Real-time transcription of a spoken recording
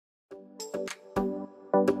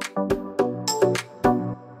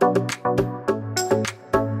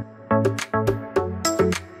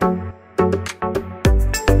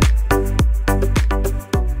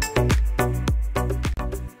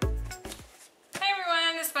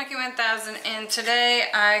Mikey 1000, and today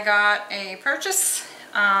I got a purchase.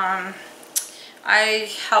 I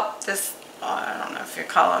helped this, I don't know if you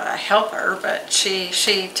call it a helper, but she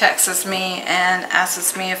texts me and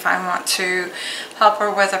asks me if I want to help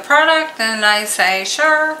her with a product, and I say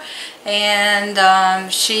sure.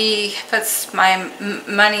 And she puts my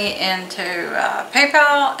money into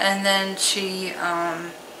PayPal, and then she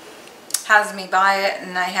has me buy it,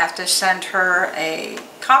 and I have to send her a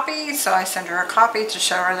copy. So I send her a copy to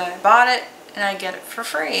show her that I bought it, and I get it for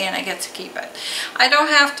free, and I get to keep it. I don't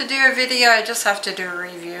have to do a video, I just have to do a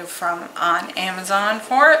review on Amazon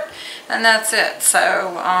for it, and that's it.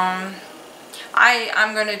 So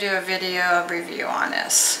I'm going to do a video review on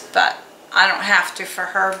this, but I don't have to for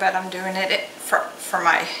her, but I'm doing it for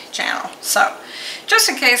my channel. So just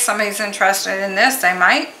in case somebody's interested in this, they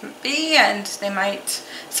might be, and they might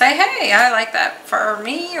say, hey, I like that for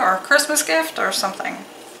me, or a Christmas gift or something.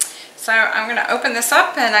 So I'm going to open this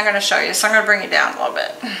up and I'm going to show you. So I'm going to bring it down a little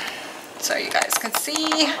bit so you guys can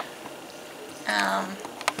see. I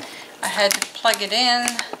had to plug it in,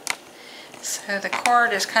 so the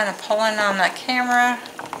cord is kind of pulling on the camera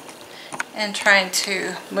and trying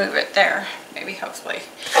to move it there, maybe, hopefully.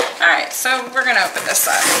 Alright, so we're going to open this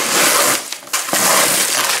up.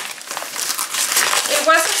 It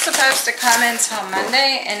wasn't supposed to come until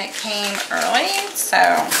Monday, and it came early, so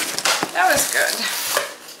that was good.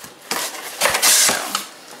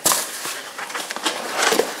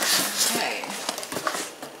 Okay.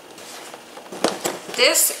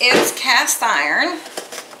 This is cast iron.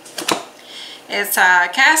 It's a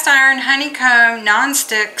Cast Iron Honeycomb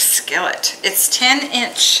Non-Stick Skillet. It's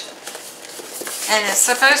 10-inch, and it's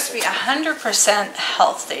supposed to be 100%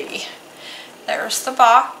 healthy. There's the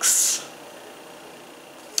box.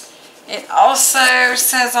 It also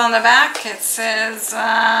says on the back, it says,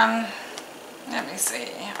 let me see,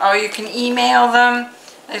 oh, you can email them.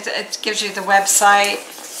 It gives you the website,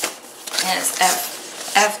 and it's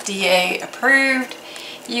FDA approved.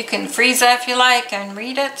 You can freeze it if you like and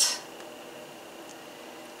read it.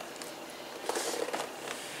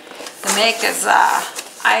 The make is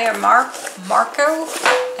imarku,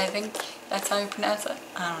 I think that's how you pronounce it.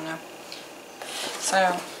 I don't know.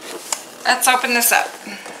 So let's open this up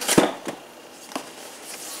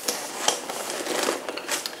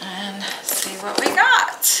and see what we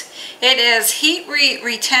got. It is heat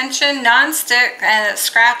retention, non-stick, and it's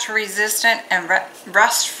scratch resistant and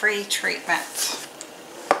rust-free treatment.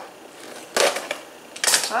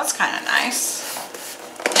 So that's kind of nice.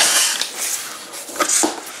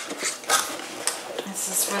 This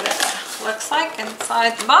is what it looks like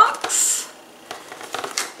inside the box.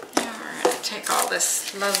 Now we're going to take all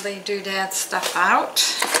this lovely doodad stuff out.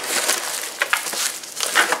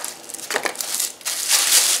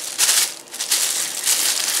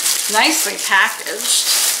 Nicely packaged.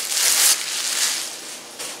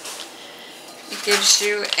 It gives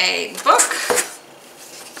you a book.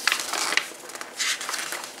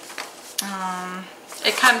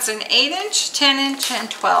 It comes in 8-inch, 10-inch, and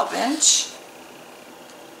 12-inch.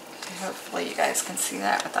 Hopefully you guys can see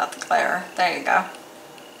that without the glare. There you go.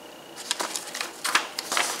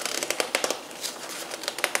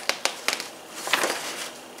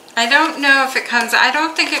 I don't know if it comes, I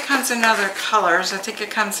don't think it comes in other colors. I think it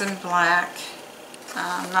comes in black.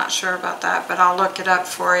 I'm not sure about that, but I'll look it up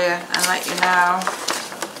for you and let you know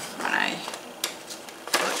when I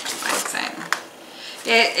look at my thing.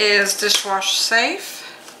 It is dishwasher safe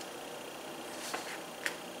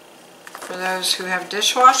for those who have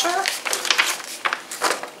dishwasher.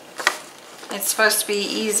 It's supposed to be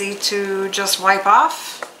easy to just wipe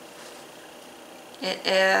off. It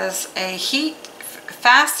is a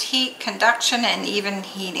fast heat conduction and even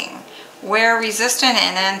heating. Wear resistant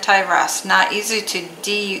and anti-rust. Not easy to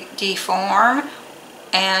deform,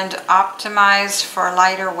 and optimized for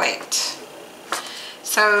lighter weight.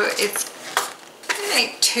 So it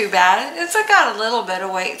ain't too bad. It's got a little bit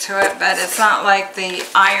of weight to it, but it's not like the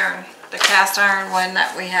cast iron one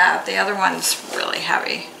that we have. The other one's really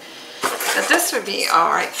heavy. But this would be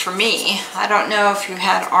alright for me. I don't know if you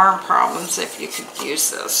had arm problems, if you could use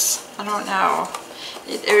this. I don't know.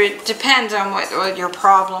 It depends on what your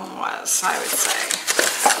problem was, I would say.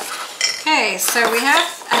 Okay, so we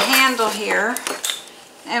have a handle here,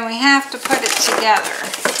 and we have to put it together.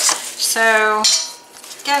 So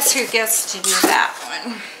guess who gets to do that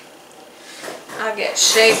one? I'll get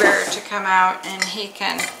Shea Bear to come out, and he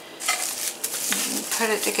can put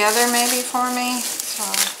it together maybe for me. So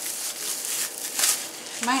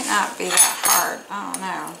it might not be that hard. I don't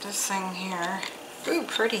know. This thing here. Ooh,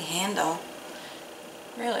 pretty handle.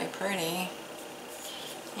 Really pretty.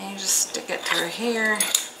 And you just stick it through here.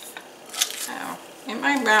 Oh, it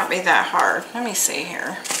might not be that hard. Let me see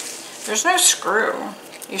here. There's no screw.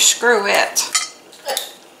 You screw it.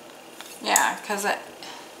 Yeah, because it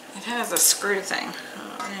has a screw thing.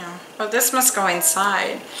 Oh, yeah. Well, this must go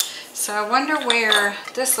inside. So I wonder where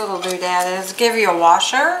this little doodad is. Give you a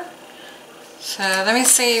washer. So let me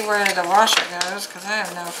see where the washer goes, because I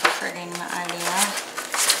have no friggin' idea.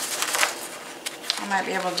 I might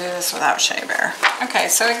be able to do this without Shea Bear. Okay,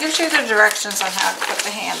 so it gives you the directions on how to put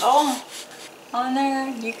the handle on there.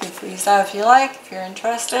 You can freeze that if you like, if you're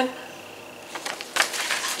interested.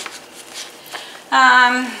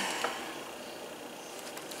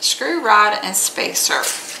 Screw rod and spacer.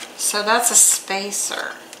 So that's a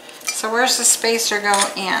spacer. So where's the spacer go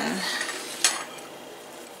in?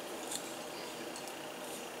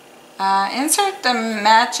 Insert the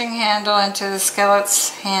matching handle into the skillet's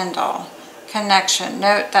handle connection.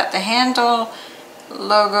 Note that the handle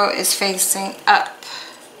logo is facing up.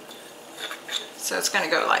 So it's going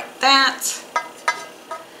to go like that.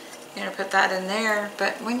 You're going to put that in there,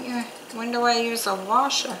 but when do I use a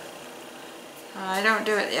washer? I don't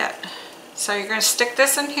do it yet. So you're going to stick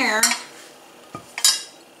this in here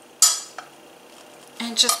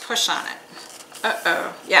and just push on it.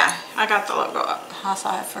 Uh-oh. Yeah, I got the logo up. I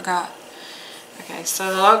thought I forgot. Okay,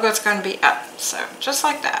 so the logo is going to be up. So just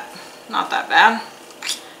like that. Not that bad.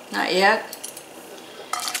 Not yet.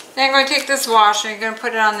 Then I'm going to take this washer. You're going to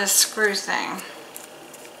put it on this screw thing.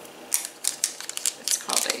 It's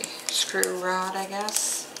called a screw rod, I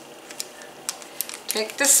guess.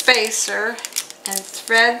 Take the spacer and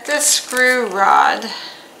thread the screw rod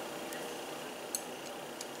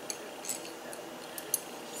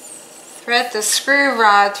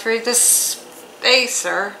through the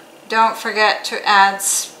spacer. Don't forget to add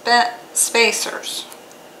spacers.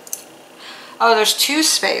 Oh, there's two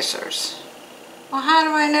spacers. Well, how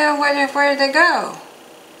do I know where they go?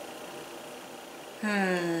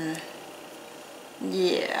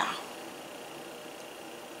 Yeah.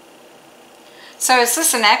 So is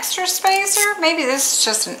this an extra spacer? Maybe this is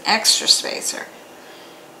just an extra spacer.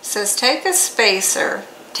 It says take a spacer,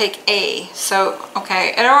 take A. So,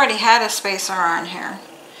 okay, it already had a spacer on here.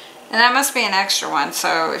 And that must be an extra one,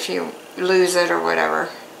 so if you lose it or whatever.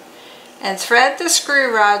 And thread the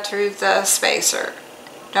screw rod through the spacer.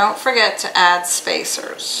 Don't forget to add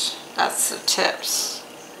spacers. That's the tips.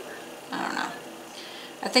 I don't know.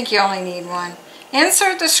 I think you only need one.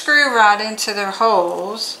 Insert the screw rod into the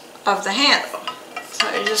holes of the handle. So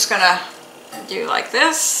you're just gonna do like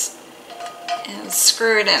this and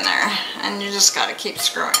screw it in there, and you just gotta keep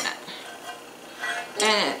screwing it,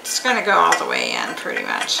 and it's gonna go all the way in pretty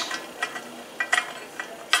much,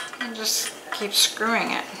 and just keep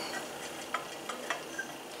screwing it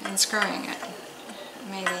and screwing it.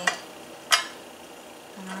 Maybe,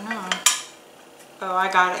 I don't know. Oh,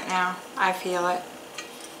 I got it now. I feel it.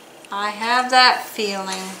 I have that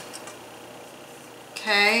feeling.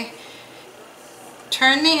 Okay.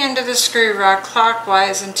 Turn the end of the screw rod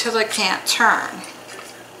clockwise until it can't turn.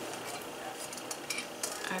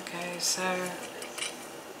 Okay, so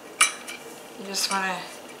you just want to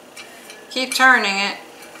keep turning it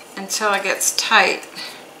until it gets tight.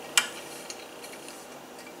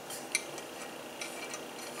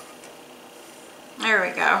 There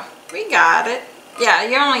we go. We got it. Yeah,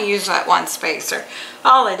 you only use that one spacer.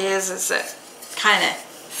 All it is it kind of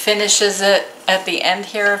finishes it at the end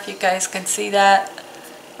here, if you guys can see that.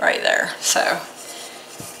 Right there. So,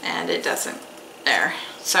 and it doesn't there.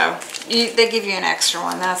 So, they give you an extra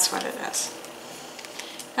one. That's what it is.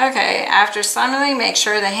 Okay, after assembling, make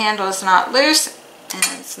sure the handle is not loose. And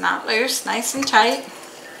it's not loose. Nice and tight.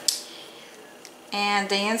 And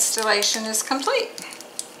the installation is complete.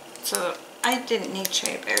 So, I didn't need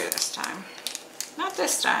Shea Bear this time. Not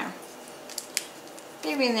this time.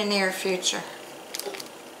 Maybe in the near future.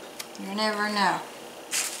 You never know.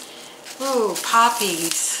 Ooh,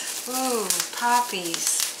 poppies. Ooh, poppies.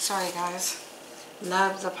 Sorry, guys.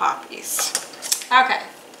 Love the poppies. Okay.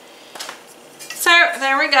 So,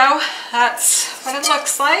 there we go. That's what it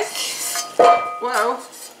looks like. Whoa.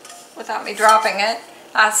 Without me dropping it.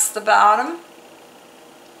 That's the bottom.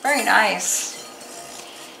 Very nice.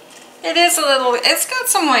 It is a little, it's got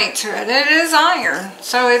some weight to it. It is iron,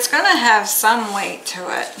 so it's going to have some weight to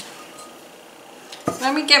it.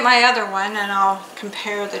 Let me get my other one and I'll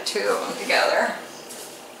compare the two of them together.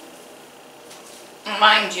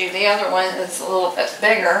 Mind you, the other one is a little bit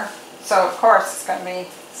bigger, so of course it's going to be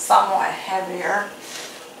somewhat heavier.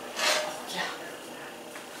 Yeah.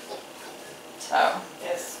 So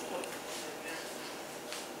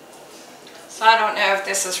I don't know if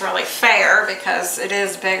this is really fair because it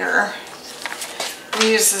is bigger.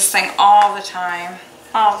 We use this thing all the time.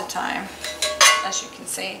 All the time. as you can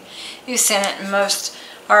see. You've seen it in most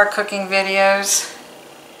of our cooking videos.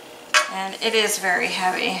 And it is very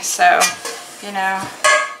heavy, so, you know,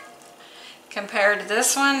 compared to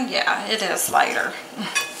this one, yeah, it is lighter.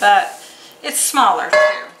 But it's smaller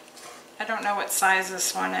too. I don't know what size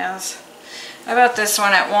this one is. I bought this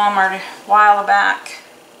one at Walmart a while back.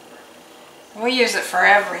 We use it for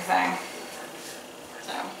everything.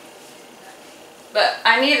 So, but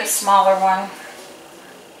I need a smaller one.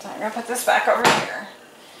 So I'm going to put this back over here.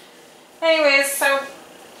 Anyways, so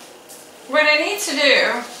what I need to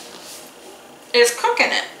do is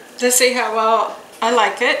cooking it to see how well I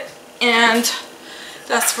like it, and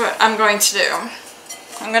that's what I'm going to do.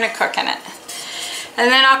 I'm going to cook in it, and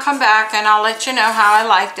then I'll come back and I'll let you know how I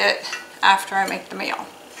liked it after I make the meal.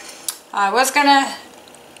 I was going to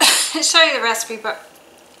show you the recipe, but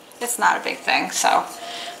it's not a big thing, so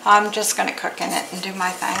I'm just going to cook in it and do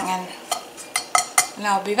my thing, and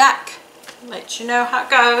I'll be back. Let you know how it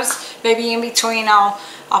goes. Maybe in between I'll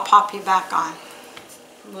pop you back on.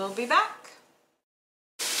 We'll be back.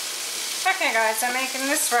 Okay guys, I'm making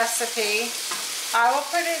this recipe. I will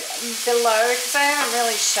put it below because I haven't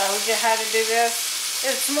really showed you how to do this.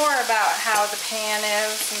 It's more about how the pan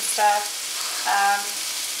is and stuff.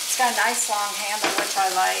 It's got a nice long handle, which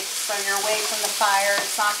I like, so you're away from the fire.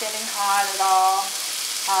 It's not getting hot at all.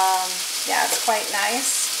 Yeah, it's quite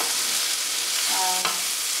nice.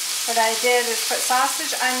 What I did is put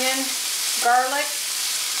sausage, onion, garlic,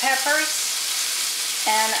 peppers,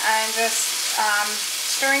 and I'm just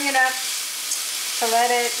stirring it up to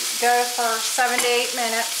let it go for 7 to 8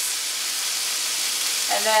 minutes,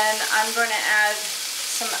 and then I'm going to add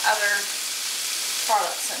some other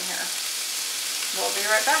products in here. We'll be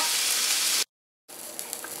right back.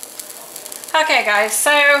 Okay guys,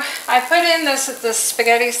 so I put in the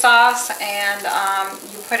spaghetti sauce, and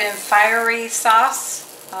you put in fiery sauce,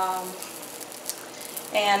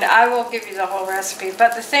 and I will give you the whole recipe,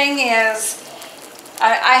 but the thing is,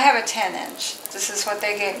 I have a 10-inch. This is what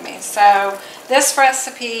they gave me. So this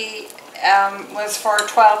recipe was for a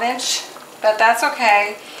 12-inch, but that's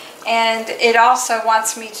okay. And it also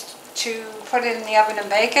wants me to put it in the oven and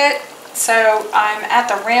bake it. So I'm at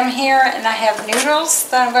the rim here, and I have noodles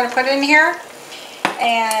that I'm going to put in here.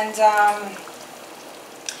 And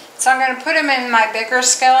so I'm going to put them in my bigger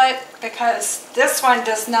skillet, because this one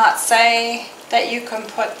does not say that you can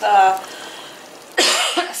put the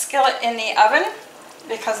skillet in the oven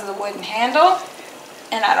because of the wooden handle,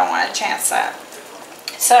 and I don't want to chance that.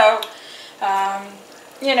 So,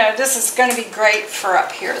 you know, this is going to be great for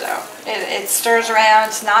up here though. It stirs around,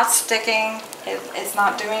 it's not sticking, it's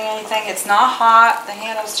not doing anything, it's not hot, the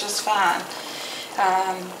handle's just fine.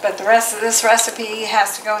 But the rest of this recipe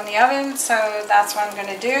has to go in the oven, so that's what I'm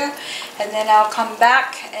going to do. And then I'll come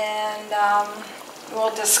back and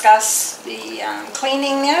we'll discuss the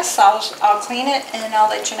cleaning this. I'll clean it, and I'll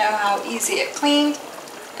let you know how easy it cleaned,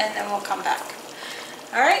 and then we'll come back.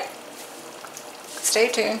 Alright, stay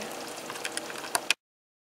tuned.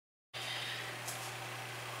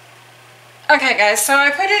 Okay guys, so I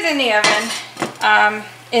put it in the oven,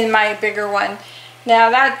 in my bigger one. Now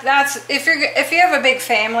that's if you have a big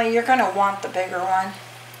family, you're going to want the bigger one.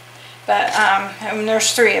 But I mean,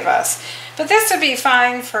 there's 3 of us. But this would be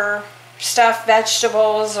fine for stuffed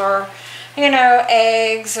vegetables, or, you know,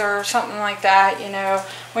 eggs or something like that, you know,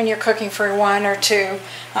 when you're cooking for 1 or 2.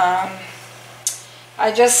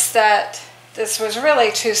 I just thought this was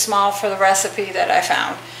really too small for the recipe that I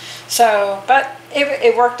found. So, but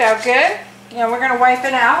it worked out good. You know, we're going to wipe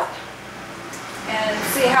it out and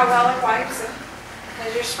see how well it wipes it.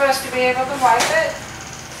 Because you're supposed to be able to wipe it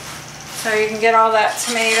so you can get all that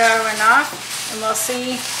tomato and off, and we'll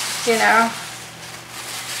see, you know,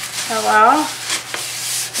 how well.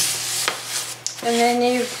 And then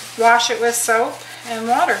you wash it with soap and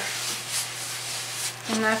water,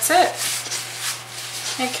 and that's it.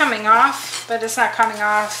 It's coming off, but it's not coming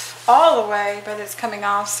off all the way, but it's coming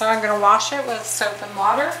off, so I'm going to wash it with soap and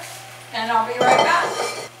water, and I'll be right back.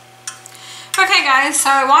 Okay guys, so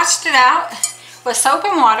I washed it out with soap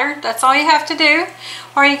and water. That's all you have to do,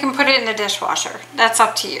 or you can put it in the dishwasher. That's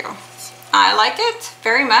up to you. I like it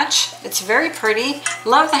very much. It's very pretty.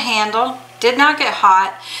 Love the handle. Did not get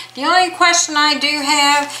hot. The only question I do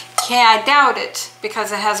have, I doubt it,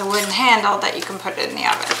 because it has a wooden handle that you can put it in the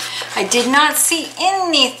oven. I did not see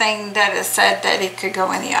anything that it said that it could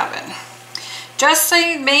go in the oven. Just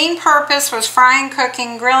the main purpose was frying,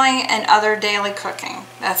 cooking, grilling, and other daily cooking.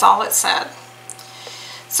 That's all it said.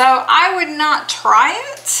 So I would not try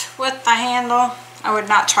it with the handle. I would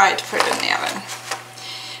not try it to put it in the oven.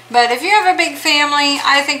 But if you have a big family,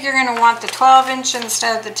 I think you're going to want the 12-inch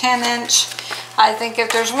instead of the 10-inch. I think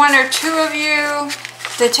if there's 1 or 2 of you,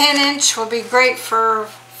 the 10-inch will be great for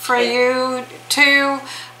you too.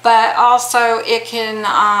 But also it can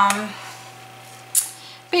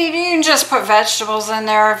you can just put vegetables in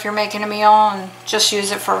there if you're making a meal and just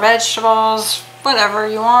use it for vegetables, whatever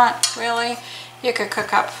you want, really. You could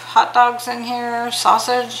cook up hot dogs in here,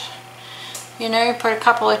 sausage, you know, put a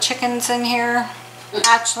couple of chickens in here,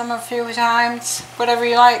 hatch them a few times, whatever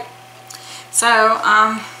you like. So,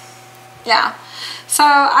 yeah. So,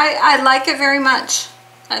 I like it very much.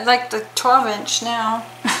 I like the 12-inch now.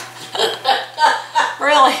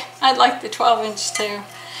 Really, I like the 12-inch too.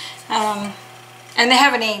 And they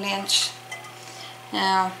have an 8-inch.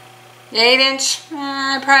 Now, the 8-inch,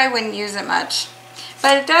 I probably wouldn't use it much.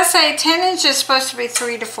 But it does say 10-inch is supposed to be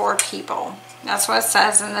 3 to 4 people. That's what it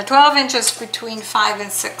says. And the 12-inch is between 5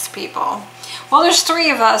 and 6 people. Well, there's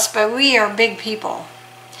 3 of us, but we are big people.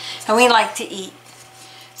 And we like to eat.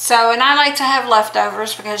 So, and I like to have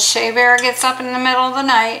leftovers because Shea Bear gets up in the middle of the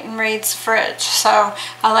night and raids the fridge. So,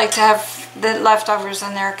 I like to have the leftovers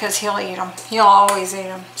in there because he'll eat them. He'll always eat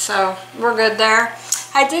them. So, we're good there.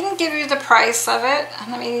 I didn't give you the price of it.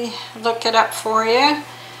 Let me look it up for you.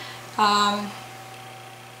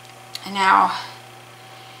 Now,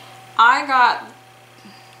 I got,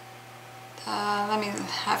 let me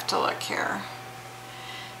have to look here.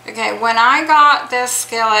 Okay, when I got this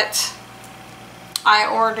skillet, I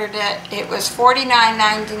ordered it. It was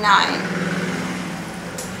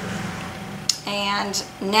 $49.99, and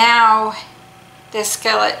now this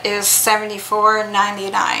skillet is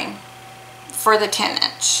 $74.99 for the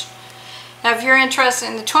 10-inch. Now, if you're interested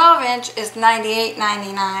in the 12-inch, it's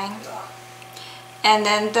 $98.99, and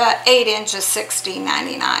then the 8-inch is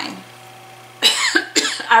 $60.99.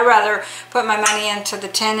 I rather put my money into the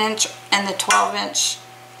 10-inch and the 12-inch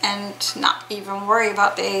and not even worry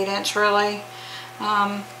about the 8-inch really.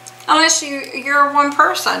 Unless you're one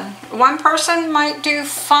person. One person might do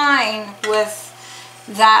fine with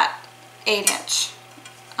that 8-inch,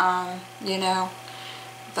 you know.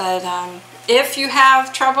 But if you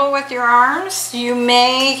have trouble with your arms, you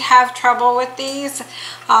may have trouble with these.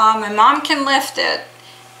 My mom can lift it,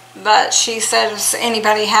 but she said if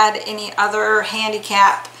anybody had any other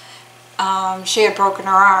handicap, she had broken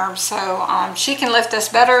her arm. So she can lift this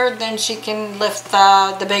better than she can lift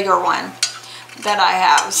the bigger one that I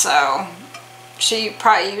have. So she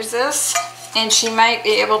probably uses this, and she might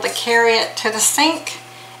be able to carry it to the sink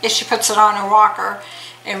if she puts it on her walker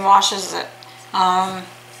and washes it.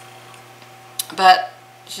 But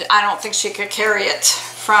I don't think she could carry it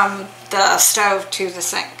from the stove to the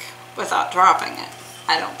sink without dropping it.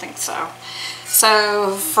 I don't think so.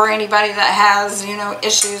 So for anybody that has, you know,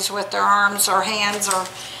 issues with their arms or hands, or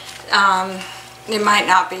it might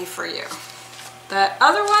not be for you. But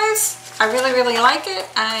otherwise, I really, really like it.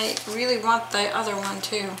 I really want the other one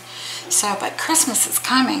too. So, but Christmas is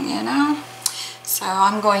coming, you know. So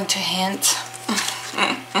I'm going to hint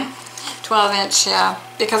 12-inch, yeah,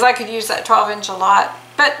 because I could use that 12-inch a lot.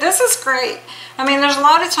 But this is great. I mean, there's a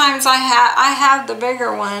lot of times I have the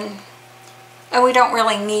bigger one, and we don't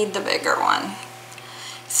really need the bigger one.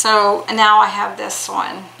 So now I have this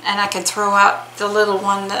one, and I can throw out the little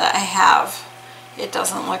one that I have. It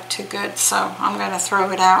doesn't look too good, so I'm going to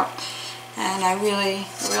throw it out. And I really,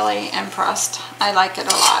 really impressed. I like it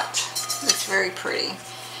a lot. It's very pretty.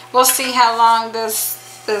 We'll see how long this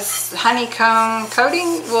honeycomb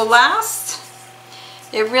coating will last.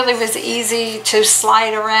 It really was easy to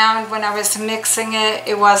slide around when I was mixing it.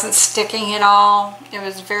 It wasn't sticking at all. It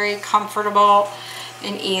was very comfortable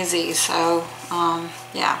and easy. So,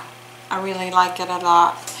 yeah, I really like it a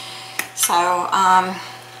lot. So,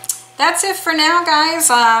 that's it for now, guys.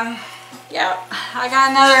 Yeah, I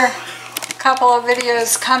got another couple of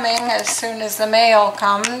videos coming as soon as the mail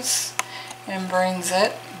comes and brings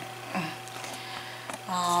it.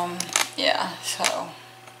 Yeah, so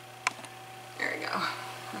there we go.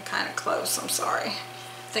 I'm kind of close, I'm sorry. I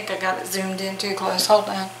think I got it zoomed in too close. Hold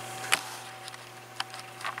on.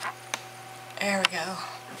 There we go.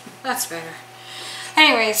 That's better.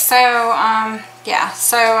 Anyway, so yeah,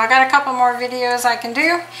 so I got a couple more videos I can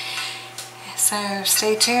do. So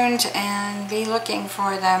stay tuned and be looking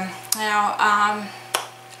for them. Now, I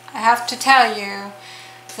have to tell you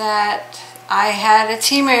that I had a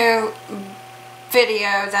Temu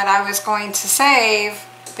video that I was going to save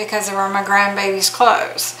because they were my grandbaby's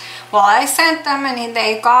clothes. Well, I sent them and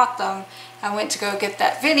they got them. I went to go get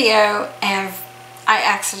that video and I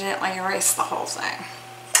accidentally erased the whole thing.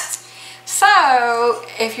 So,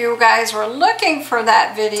 if you guys were looking for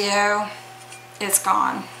that video, it's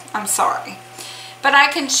gone. I'm sorry. But I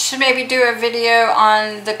can maybe do a video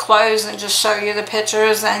on the clothes and just show you the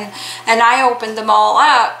pictures. And I opened them all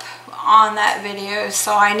up on that video,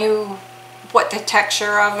 so I knew what the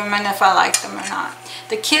texture of them and if I liked them or not.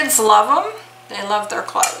 The kids love them. They love their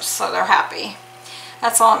clothes, so they're happy.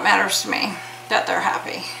 That's all that matters to me, that they're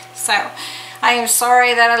happy. So I am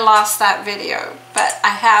sorry that I lost that video, but I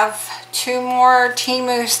have 2 more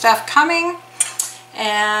Temu stuff coming,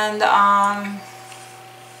 and I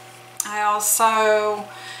also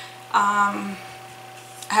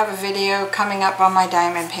have a video coming up on my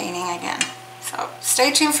diamond painting again. So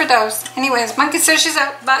stay tuned for those. Anyways, Monkey says she's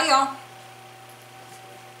out. Bye, y'all.